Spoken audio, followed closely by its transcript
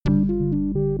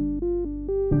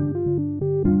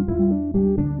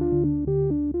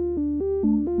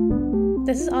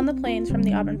This is On the Plains from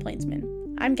the Auburn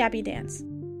Plainsman. I'm Gabby Dance.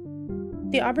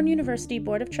 The Auburn University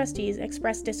Board of Trustees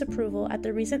expressed disapproval at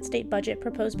the recent state budget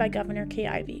proposed by Governor Kay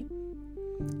Ivey.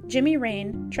 Jimmy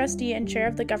Rain, trustee and chair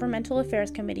of the Governmental Affairs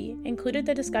Committee, included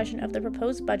the discussion of the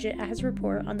proposed budget at his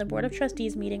report on the Board of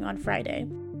Trustees meeting on Friday,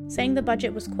 saying the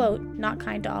budget was, quote, not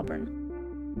kind to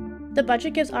Auburn. The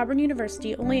budget gives Auburn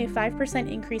University only a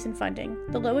 5% increase in funding,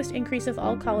 the lowest increase of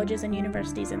all colleges and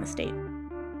universities in the state.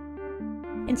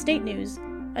 In state news,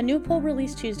 a new poll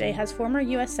released Tuesday has former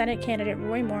U.S. Senate candidate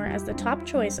Roy Moore as the top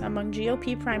choice among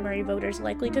GOP primary voters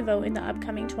likely to vote in the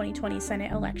upcoming 2020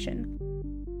 Senate election.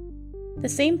 The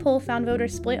same poll found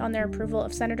voters split on their approval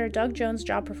of Senator Doug Jones'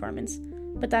 job performance,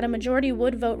 but that a majority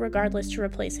would vote regardless to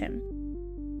replace him.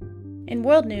 In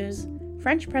world news,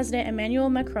 French President Emmanuel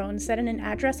Macron said in an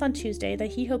address on Tuesday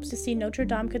that he hopes to see Notre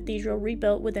Dame Cathedral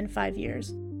rebuilt within 5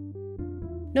 years.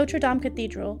 Notre Dame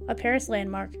Cathedral, a Paris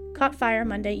landmark, caught fire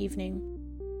Monday evening.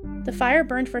 The fire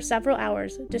burned for several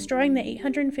hours, destroying the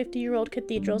 850-year-old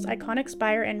cathedral's iconic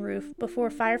spire and roof before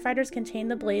firefighters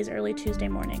contained the blaze early Tuesday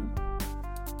morning.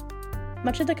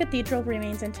 Much of the cathedral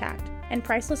remains intact, and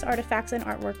priceless artifacts and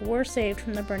artwork were saved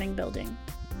from the burning building.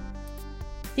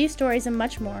 These stories and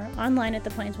much more online at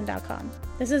theplainsman.com.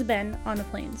 This has been On the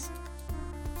Plains.